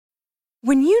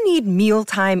When you need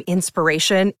mealtime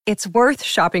inspiration, it's worth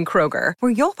shopping Kroger,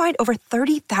 where you'll find over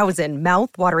 30,000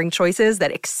 mouth-watering choices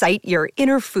that excite your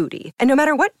inner foodie. And no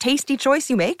matter what tasty choice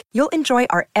you make, you'll enjoy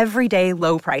our everyday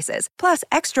low prices, plus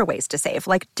extra ways to save,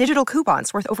 like digital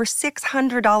coupons worth over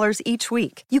 $600 each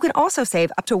week. You can also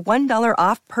save up to $1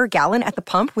 off per gallon at the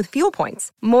pump with fuel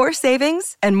points. More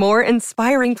savings and more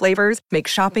inspiring flavors make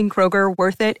shopping Kroger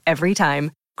worth it every time.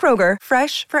 Kroger,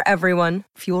 fresh for everyone.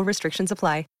 Fuel restrictions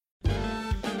apply.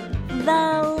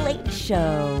 The Late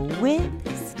Show with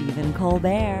Stephen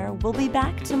Colbert will be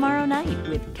back tomorrow night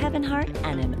with Kevin Hart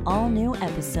and an all-new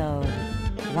episode.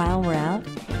 While we're out,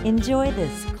 enjoy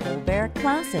this Colbert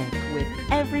classic with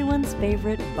everyone's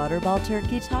favorite Butterball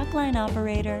turkey talkline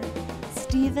operator,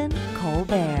 Stephen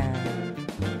Colbert.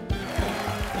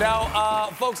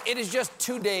 Now, folks, it is just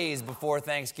 2 days before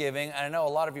Thanksgiving, and I know a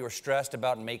lot of you are stressed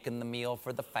about making the meal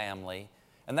for the family.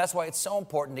 And that's why it's so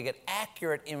important to get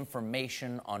accurate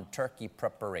information on turkey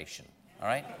preparation, all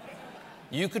right?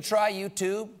 You could try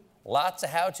YouTube. Lots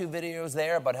of how-to videos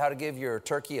there about how to give your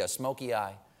turkey a smoky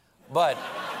eye. But,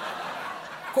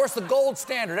 of course, the gold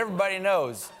standard, everybody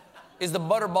knows, is the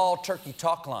Butterball turkey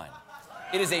talk line.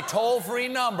 It is a toll-free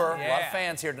number. A lot of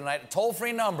fans here tonight. A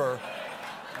toll-free number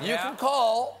you can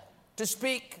call to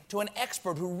speak to an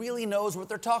expert who really knows what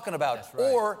they're talking about. That's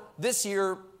right. Or this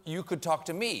year, you could talk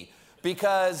to me.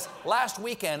 Because last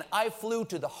weekend, I flew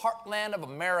to the heartland of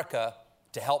America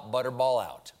to help Butterball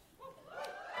out.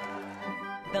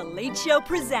 The Late Show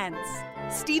presents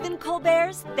Stephen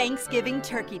Colbert's Thanksgiving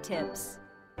Turkey Tips.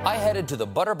 I headed to the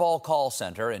Butterball call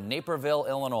center in Naperville,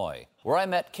 Illinois, where I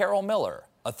met Carol Miller,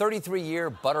 a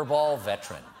 33-year Butterball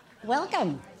veteran.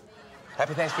 Welcome.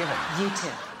 Happy Thanksgiving. You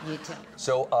too. You too.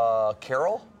 So,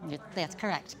 Carol? That's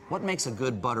correct. What makes a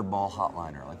good Butterball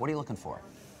hotliner? Like, what are you looking for?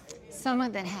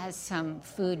 Someone that has some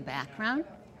food background.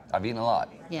 I've eaten a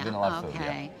lot. Yeah. I've eaten a lot of food,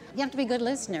 Okay. You have to be a good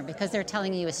listener because they're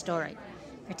telling you a story.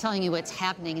 They're telling you what's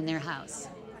happening in their house.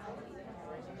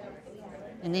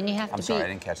 And then you have to I'm sorry, I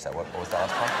didn't catch that. What was the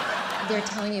last part? They're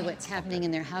telling you what's happening in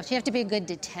their house. You have to be a good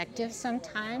detective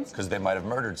sometimes. Because they might have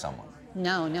murdered someone.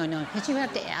 No. Because you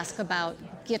have to ask about,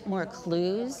 get more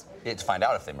clues. It's find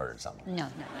out if they murdered someone. No.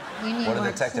 You need What more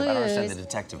a detective. clues. I don't understand the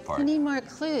detective part. You need more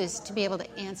clues to be able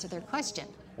to answer their question.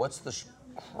 What's the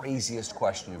craziest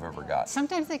question you've ever got?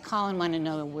 Sometimes they call and want to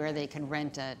know where they can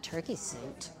rent a turkey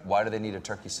suit. Why do they need a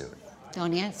turkey suit?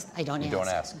 Don't ask. I don't You ask. don't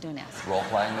ask? Don't ask. Role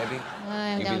playing, maybe?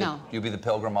 I don't know. You be the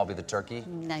pilgrim, I'll be the turkey?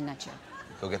 I'm not sure.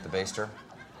 Go get the baster?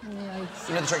 Yeah,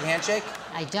 You know the turkey handshake?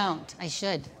 I don't. I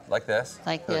should. Like this?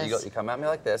 Like So this. You come at me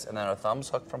like this, and then our thumbs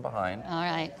hooked from behind. All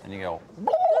right. And you go...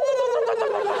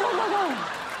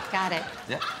 Got it.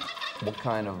 Yeah. What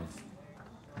kind of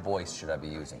voice should I be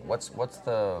using? What's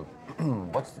the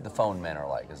phone manner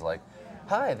like? Is it like,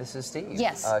 hi, this is Steve.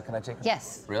 Yes. Can I take?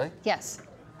 Yes. Really? Yes.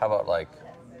 How about like,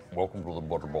 welcome to the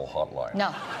Butterball hotline? No.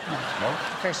 No?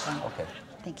 First one. Okay.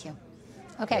 Thank you.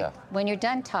 Okay. Yeah. When you're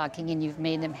done talking and you've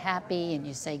made them happy and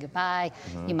you say goodbye,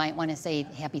 you might want to say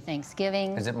Happy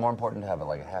Thanksgiving. Is it more important to have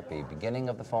a happy beginning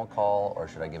of the phone call, or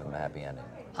should I give them a happy ending?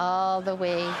 All the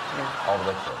way through. All the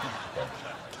way through.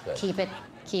 Okay. Good.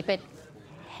 Keep it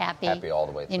happy. Happy all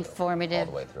the way through. Informative.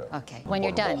 All the way through. Okay. When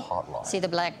you're done, Hotline. see the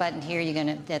black button here.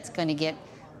 That's gonna get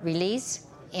release,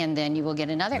 and then you will get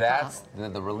another That's call.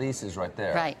 the release is right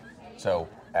there. Right. So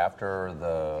after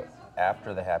the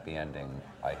happy ending,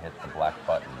 I hit the black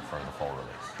button for the full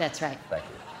release. That's right. Thank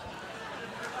you.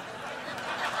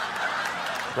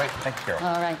 Great. Thank you, Carol.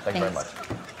 All right. Thank you very thanks.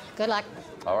 much. Good luck.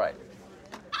 All right.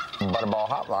 Butterball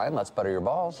hotline. Let's butter your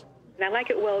balls. And I like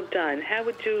it well done. How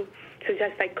would you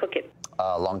suggest I cook it?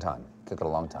 A long time. Cook it a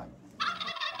long time.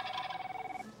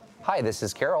 Hi, this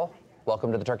is Carol.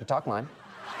 Welcome to the Turkey Talk Line.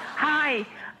 Hi,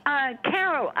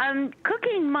 Carol. I'm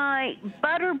cooking my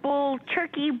Butterball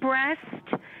turkey breast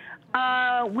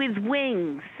with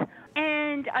wings,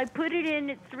 and I put it in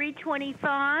at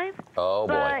 325. Oh,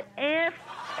 boy. But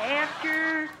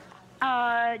after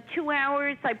 2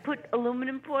 hours, I put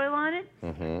aluminum foil on it.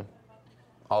 Mm-hmm.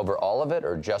 Over all of it,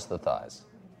 or just the thighs?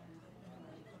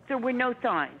 There were no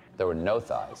thighs. There were no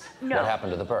thighs. No. What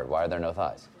happened to the bird? Why are there no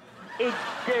thighs?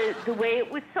 The way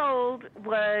it was sold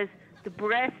was the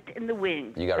breast and the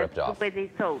wings. You got ripped off. The way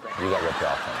they sold it. You got ripped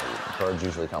off. Birds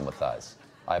usually come with thighs.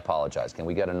 I apologize. Can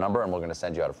we get a number, and we're going to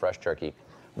send you out a fresh turkey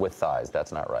with thighs?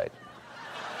 That's not right.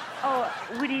 Oh,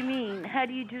 what do you mean? How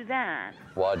do you do that?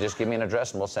 Well, just give me an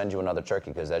address, and we'll send you another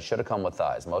turkey, because that should have come with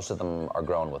thighs. Most of them are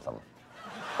grown with them.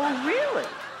 Oh, really?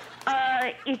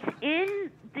 It's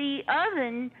in the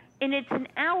oven, and it's an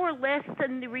hour less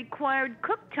than the required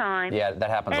cook time. Yeah, that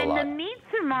happens a lot. And the meat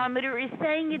thermometer is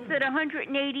saying it's at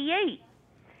 188.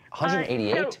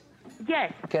 188?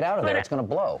 Yes. Get out of there. but- It's going to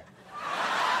blow.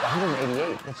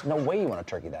 188. There's no way you want a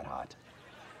turkey that hot.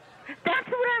 That's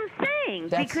what I'm saying,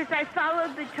 because I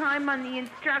followed the time on the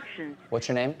instructions. What's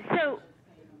your name? So,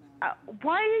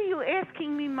 why are you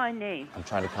asking me my name? I'm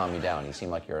trying to calm you down. You seem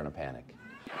like you're in a panic.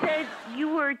 Said you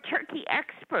were a turkey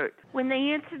expert. When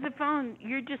they answered the phone,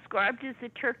 you're described as a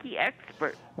turkey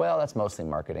expert. Well, that's mostly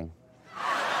marketing.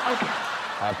 Okay.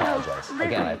 I apologize. listen,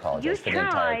 Again, I apologize you for the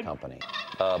entire tried. company.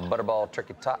 Butterball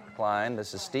Turkey Top Line.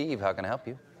 This is Steve. How can I help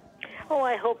you? Oh,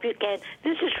 I hope you can.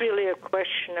 This is really a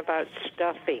question about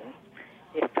stuffing.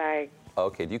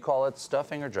 Okay, do you call it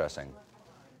stuffing or dressing?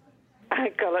 I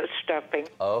call it stuffing.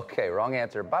 Okay, wrong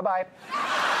answer. Bye-bye.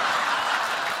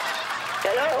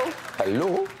 Hello?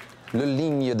 Allô? Le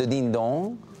ligne de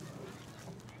ding-dong?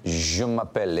 Je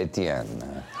m'appelle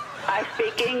Etienne. I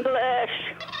speak English.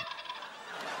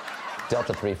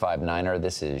 Delta 359er,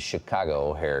 this is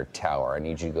Chicago O'Hare Tower. I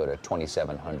need you to go to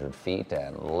 2,700 feet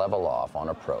and level off on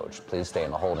approach. Please stay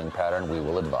in the holding pattern. We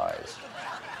will advise.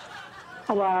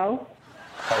 Hello?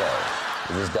 Hello.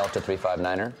 Is this Delta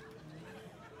 359er?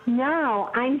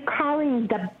 No, I'm calling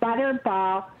the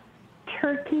Butterball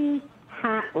Turkey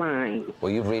Hotline.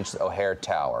 Well, you've reached O'Hare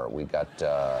Tower. We got,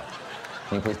 can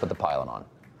you please put the pilot on?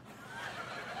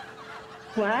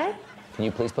 What? Can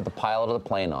you please put the pilot of the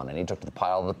plane on? I need to talk to the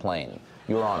pilot of the plane.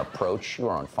 You are on approach. You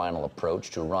are on final approach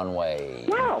to runway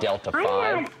No, Delta 5.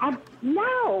 I'm not,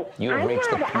 no. You have I'm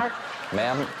reached not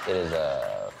Ma'am, it is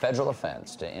a federal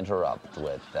offense to interrupt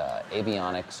with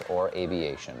avionics or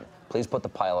aviation. Please put the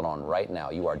pilot on right now.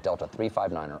 You are Delta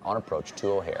 359er on approach to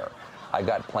O'Hare. I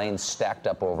got planes stacked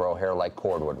up over O'Hare like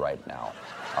cordwood right now.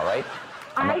 All right?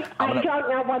 I don't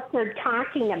know what they're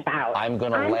talking about. I'm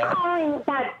going to land. calling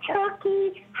the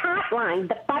Turkey Hotline,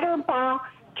 the Butterball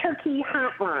Turkey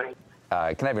Hotline.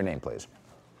 Can I have your name, please?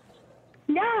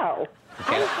 No,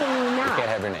 I'm saying You no. can't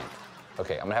have your name.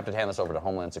 Okay, I'm going to have to hand this over to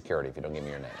Homeland Security if you don't give me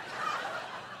your name.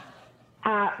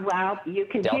 Well, you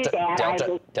can do that.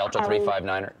 Delta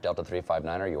 359er, Delta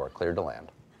 359er, you are cleared to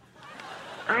land.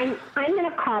 I'm going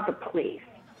to call the police.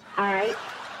 All right?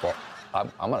 Well,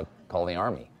 I'm going to call the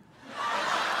Army.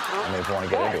 I mean, if you want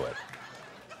to get into it.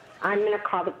 I'm going to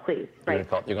call the police. You're Right.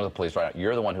 going to call the police right now.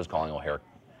 You're the one who's calling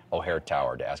O'Hare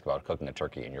Tower to ask about cooking a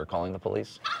turkey, and you're calling the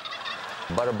police?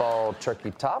 Butterball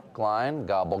Turkey Top Line,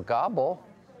 gobble gobble.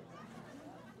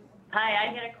 Hi,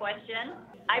 I had a question.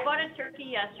 I bought a turkey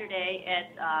yesterday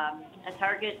at a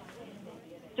Target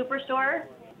superstore.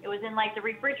 It was in like the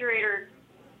refrigerator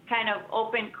kind of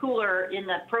open cooler in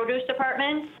the produce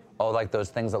department. Oh, like those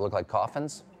things that look like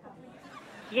coffins?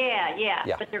 Yeah.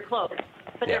 But they're closed.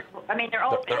 But Yeah. they're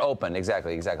open. They're open,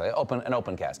 exactly. An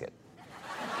open casket.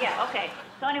 Yeah, okay.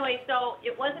 So anyway, so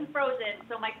it wasn't frozen.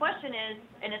 So my question is,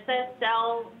 and it says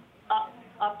sell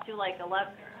up to like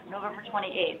November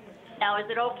 28th. Now, is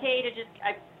it okay to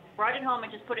I brought it home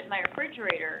and just put it in my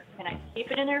refrigerator? Can I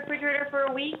keep it in the refrigerator for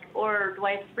a week, or do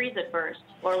I have to freeze it first?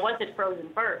 Or was it frozen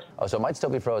first? Oh, so it might still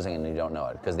be frozen and you don't know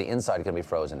it, because the inside can be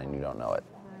frozen and you don't know it.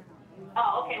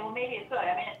 Oh, okay. Well, maybe it's good.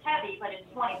 I mean, it's heavy, but it's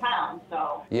 20 pounds,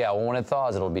 so. Yeah, well, when it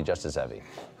thaws, it'll be just as heavy.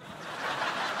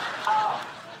 Oh.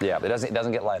 Yeah, it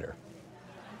doesn't get lighter.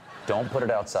 Don't put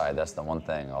it outside. That's the one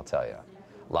thing I'll tell you.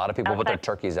 A lot of people put their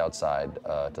turkeys outside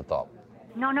to thaw.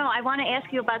 No, I want to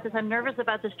ask you about this. I'm nervous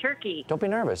about this turkey. Don't be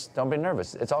nervous. It's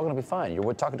all going to be fine.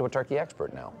 We're talking to a turkey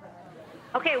expert now.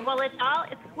 Okay, well, it's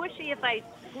squishy if I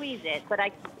squeeze it, but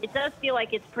it does feel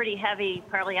like it's pretty heavy,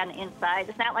 probably on the inside.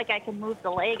 It's not like I can move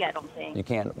the leg, I don't think. You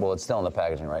can't. Well, it's still in the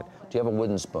packaging, right? Do you have a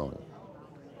wooden spoon?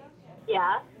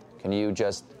 Yeah. Can you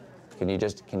hit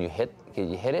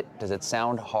it? Does it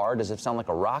sound hard? Does it sound like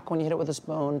a rock when you hit it with a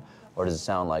spoon? Or does it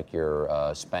sound like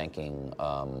you're spanking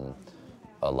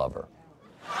a lover?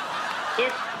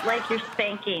 It's like you're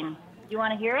spanking. You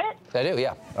want to hear it? I do,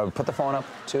 yeah. Put the phone up,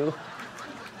 too.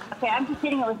 Okay, I'm just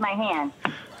hitting it with my hand.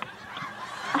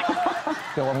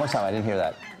 Go one more time. I didn't hear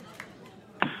that.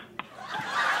 Yeah,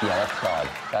 that's thawed.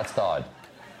 That's thawed.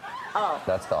 Oh.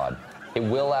 That's thawed. It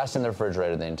will last in the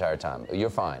refrigerator the entire time. You're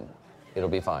fine. It'll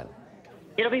be fine.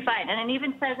 It'll be fine. And it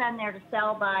even says on there to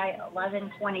sell by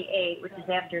 11/28, which is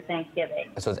after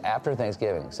Thanksgiving. So it's after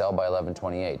Thanksgiving. Sell by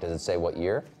 11/28. Does it say what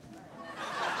year?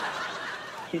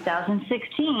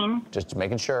 2016. Just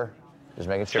making sure.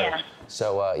 Yeah.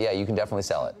 So, yeah, you can definitely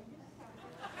sell it.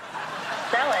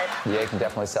 Sell it? Yeah, you can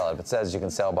definitely sell it. If it says you can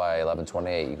sell by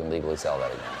 11/28, you can legally sell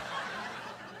that again.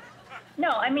 No,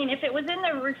 I mean, if it was in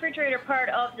the refrigerator part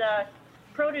of the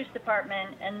produce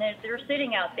department and they're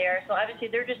sitting out there, so obviously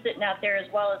they're just sitting out there as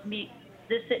well as me,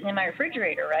 this sitting in my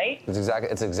refrigerator, right? It's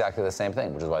exactly the same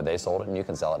thing, which is why they sold it and you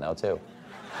can sell it now too.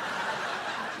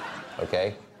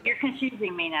 Okay? You're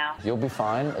confusing me now. You'll be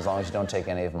fine as long as you don't take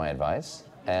any of my advice.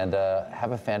 And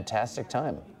have a fantastic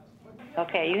time.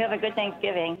 Okay, you have a good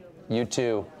Thanksgiving. You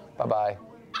too. Bye-bye.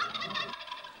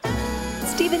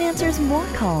 Stephen answers more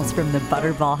calls from the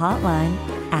Butterball hotline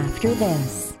after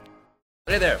this.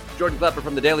 Hey there, Jordan Klepper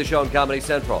from The Daily Show on Comedy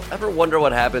Central. Ever wonder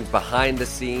what happens behind the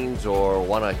scenes or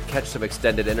want to catch some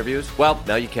extended interviews? Well,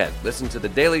 now you can. Listen to The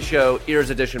Daily Show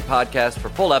Ears Edition podcast for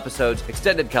full episodes,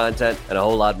 extended content, and a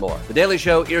whole lot more. The Daily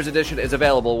Show Ears Edition is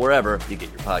available wherever you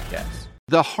get your podcasts.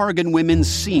 The Hargan women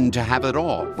seemed to have it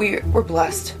all. We were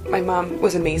blessed. My mom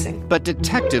was amazing. But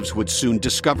detectives would soon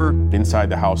discover... inside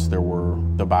the house, there were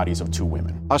the bodies of 2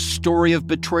 women. A story of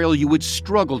betrayal you would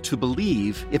struggle to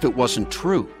believe if it wasn't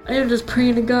true. I am just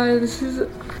praying to God, this is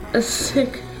a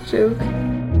sick joke.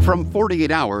 From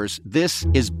 48 Hours, this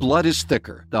is Blood is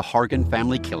Thicker, The Hargan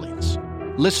Family Killings.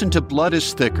 Listen to Blood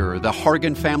is Thicker, The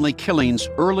Hargan Family Killings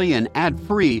early and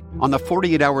ad-free on the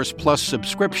 48 Hours Plus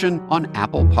subscription on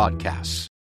Apple Podcasts.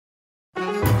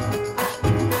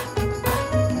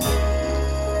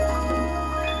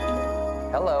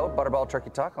 Hello, Butterball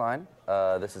Turkey Talk Line.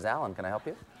 This is Alan. Can I help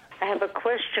you? I have a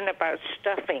question about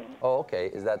stuffing. Oh,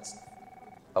 okay.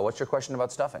 What's your question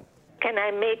about stuffing? Can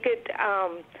I make it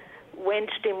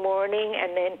Wednesday morning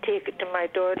and then take it to my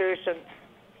daughter's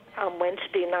on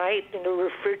Wednesday night and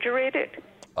refrigerate it?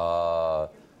 How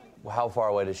far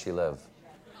away does she live?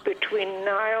 Between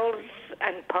Niles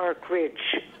and Park Ridge.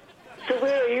 So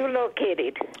where are you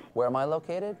located? Where am I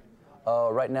located?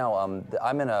 Right now,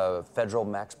 I'm in a federal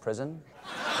max prison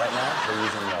right now. They're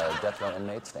using death row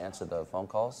inmates to answer the phone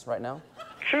calls right now.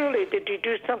 Truly, did you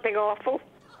do something awful?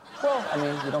 Well, I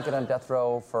mean, you don't get on death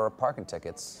row for parking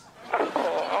tickets.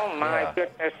 Oh my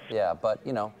goodness. Yeah, but,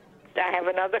 you know. I have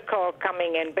another call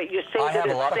coming in, but you say I that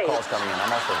have a lot safe. of calls coming in.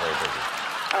 I'm also very busy.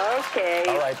 Okay.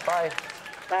 All right, bye.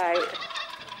 Bye.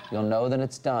 You'll know that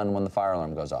it's done when the fire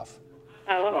alarm goes off.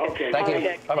 Oh, okay. Thank you.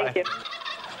 Okay. Bye-bye. Thank you.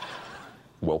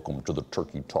 Welcome to the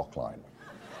Turkey Talk Line.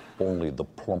 Only the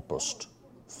plumpest,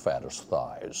 fattest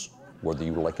thighs. Whether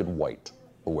you like it white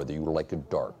or whether you like it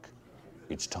dark,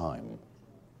 it's time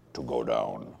to go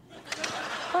down.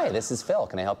 Hi, this is Phil.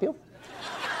 Can I help you?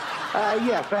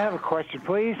 Yes, I have a question,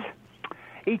 please.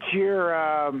 Each year,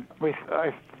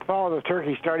 I follow the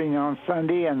turkey starting on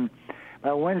Sunday, and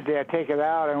Wednesday I take it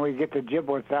out, and we get the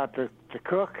giblets out to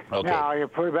cook. Okay. Now, you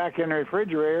put it back in the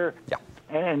refrigerator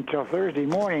until Thursday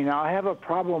morning. Now, I have a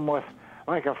problem with,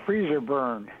 like, a freezer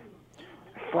burn.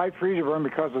 A slight freezer burn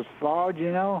because it's thawed,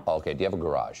 you know? Okay, do you have a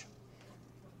garage?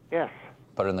 Yes.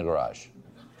 Put it in the garage.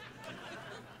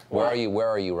 Where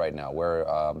are you right now?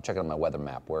 I'm checking on my weather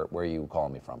map. Where are you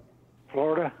calling me from?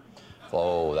 Florida.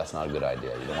 Oh, that's not a good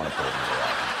idea. You don't want to put it in the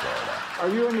garage in Florida. Are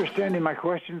you understanding my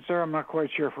question, sir? I'm not quite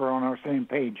sure if we're on the same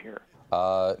page here.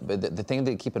 But the thing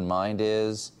to keep in mind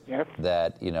is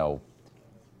that, you know,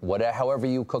 however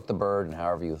you cook the bird and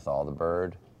however you thaw the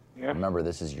bird, remember,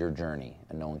 this is your journey,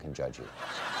 and no one can judge you.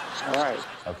 All right.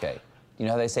 Okay. You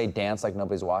know how they say dance like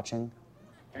nobody's watching?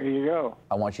 There you go.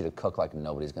 I want you to cook like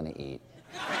nobody's going to eat.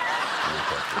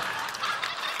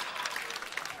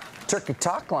 Turkey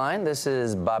Talk Line, this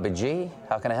is Bobby G.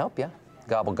 How can I help you?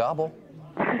 Gobble, gobble.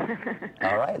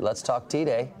 All right, let's talk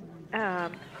T-Day. I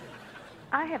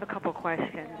have a couple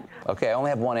questions. Okay, I only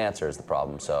have one answer is the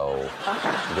problem, so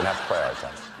you're going to have to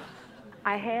prioritize.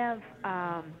 I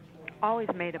have always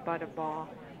made a Butterball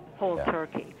whole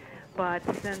turkey, but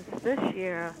since this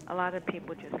year, a lot of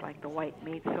people just like the white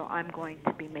meat, so I'm going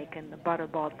to be making the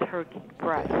Butterball turkey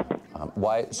breast.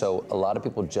 Why? So a lot of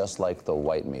people just like the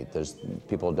white meat. There's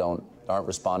people aren't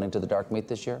responding to the dark meat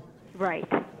this year? Right.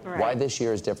 Why this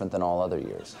year is different than all other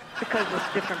years? Because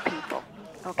it's different people.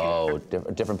 Okay. Oh,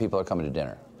 different people are coming to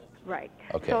dinner. Right.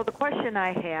 Okay. So the question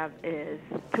I have is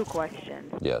two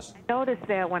questions. Yes. I noticed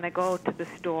that when I go to the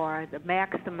store, the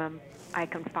maximum I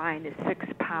can find is 6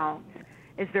 pounds.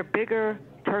 Is there bigger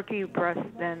turkey breast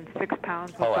than 6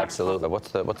 pounds? Oh, absolutely.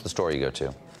 What's the store you go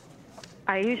to?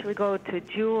 I usually go to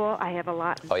Jewel. I have a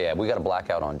lot. Oh, yeah, we got a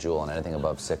blackout on Jewel, and anything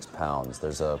above 6 pounds,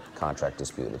 there's a contract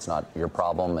dispute. It's not your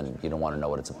problem, and you don't want to know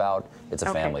what it's about. It's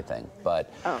a family thing.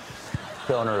 But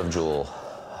the owner of Jewel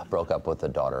broke up with the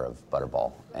daughter of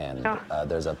Butterball, and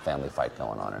there's a family fight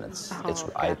going on, and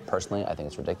I personally think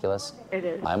it's ridiculous. It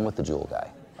is. I'm with the Jewel guy.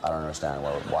 I don't understand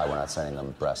why we're not sending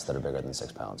them breasts that are bigger than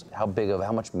 6 pounds. How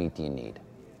much meat do you need?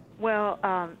 Well,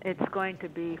 it's going to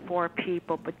be 4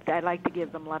 people, but I'd like to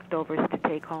give them leftovers to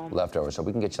take home. Leftovers, so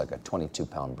we can get you like a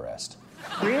 22-pound breast.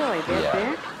 Really? That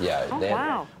big? Yeah. Oh,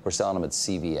 wow. We're selling them at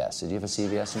CVS. Did you have a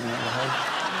CVS in your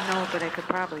neighborhood? No, but I could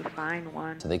probably find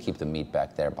one. So they keep the meat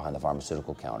back there behind the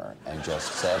pharmaceutical counter and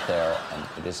just sit there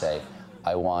and just say,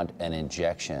 I want an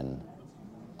injection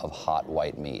of hot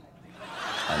white meat.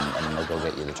 And then they'll go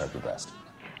get you the turkey breast.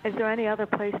 Is there any other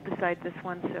place besides this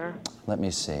one, sir? Let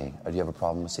me see. Do you have a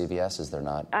problem with CVS? Is there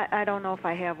not? I don't know if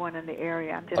I have one in the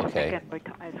area. I'm just thinking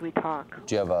as we talk.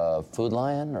 Do you have a Food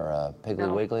Lion or a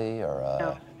Piggly Wiggly or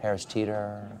a Harris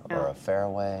Teeter or a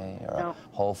Fairway or a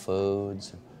Whole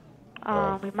Foods?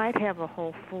 We might have a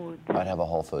Whole Foods. Might have a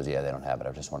Whole Foods. Yeah, they don't have it.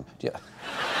 I just wondered. Do you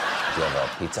have a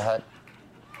Pizza Hut?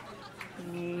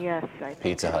 Yes, I think.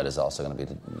 Pizza Hut is also going to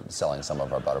be selling some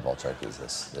of our Butterball turkeys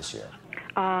this year.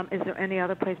 Is there any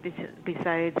other place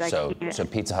besides? So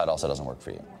Pizza Hut also doesn't work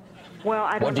for you. Well,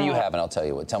 I don't know. What do you have? And I'll tell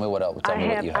you what. Tell me what else. Tell me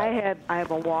what you have. I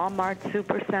have a Walmart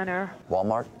Supercenter.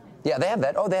 Walmart? Yeah, they have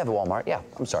that. Oh, they have a Walmart. Yeah,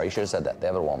 I'm sorry. You should have said that. They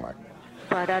have a Walmart.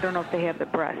 But I don't know if they have the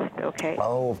breast, okay?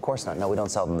 Oh, of course not. No, we don't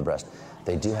sell them the breast.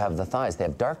 They do have the thighs. They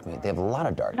have dark meat. They have a lot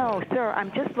of dark meat. No, sir,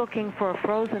 I'm just looking for a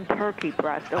frozen turkey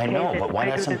breast, okay? I know, but why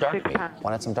not some dark meat?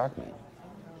 Why not some dark meat?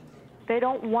 They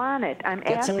don't want it. I'm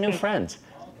asking. Get some new friends.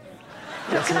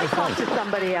 Sir, can I talk to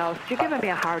somebody else? You're giving me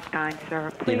a hard time,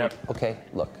 sir. Please. Okay,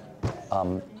 look.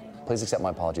 Please accept my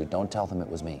apology. Don't tell them it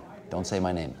was me. Don't say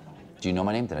my name. Do you know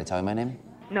my name? Did I tell you my name?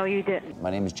 No, you didn't.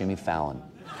 My name is Jimmy Fallon.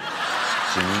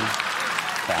 Jimmy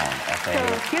Fallon. Sir,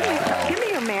 give me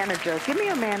your manager. Give me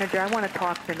your manager. I want to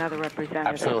talk to another representative.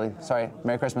 Absolutely. Sorry.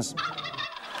 Merry Christmas. Thank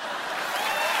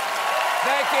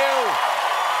you.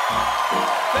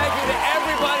 Thank you to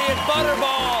everybody at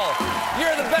Butterball.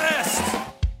 You're the best.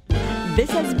 This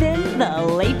has been The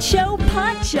Late Show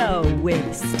Pod Show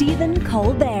with Stephen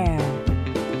Colbert.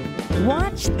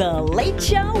 Watch The Late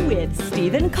Show with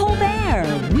Stephen Colbert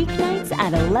weeknights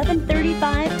at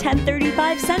 11:35,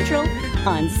 10:35 Central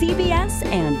on CBS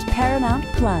and Paramount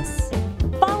Plus.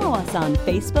 Follow us on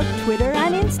Facebook, Twitter,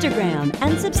 and Instagram,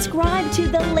 and subscribe to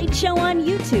The Late Show on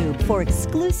YouTube for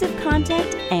exclusive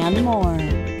content and more.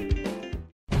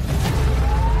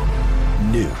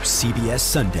 New CBS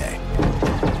Sunday.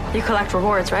 You collect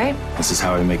rewards, right? This is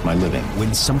how I make my living.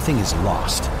 When something is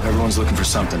lost, everyone's looking for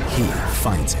something. He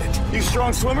finds it. You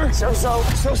strong swimmer? So-so.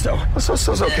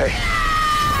 So-so's okay.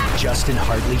 Justin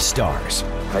Hartley stars.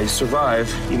 How you survive,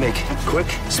 you make quick,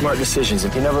 smart decisions,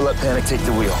 and you never let panic take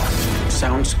the wheel.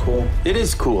 Sounds cool. It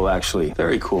is cool, actually.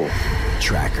 Very cool.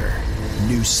 Tracker.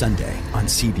 New Sunday on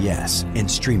CBS and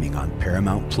streaming on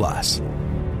Paramount Plus.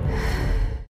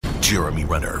 Jeremy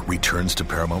Renner returns to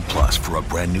Paramount Plus for a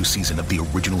brand new season of the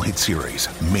original hit series,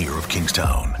 Mayor of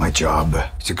Kingstown. My job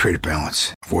is to create a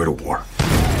balance, avoid a war.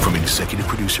 From executive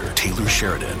producer Taylor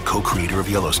Sheridan, co-creator of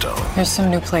Yellowstone. There's some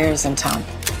new players in town,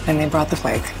 and they brought the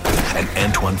plague. And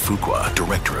Antoine Fuqua,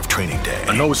 director of Training Day.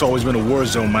 I know it's always been a war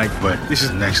zone, Mike, but this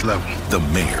is next level. The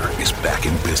mayor is back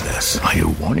in business. Are you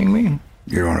warning me?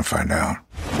 You're going to find out.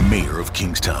 Mayor of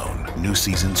Kingstown. New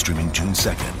season streaming June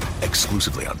 2nd,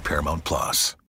 exclusively on Paramount Plus.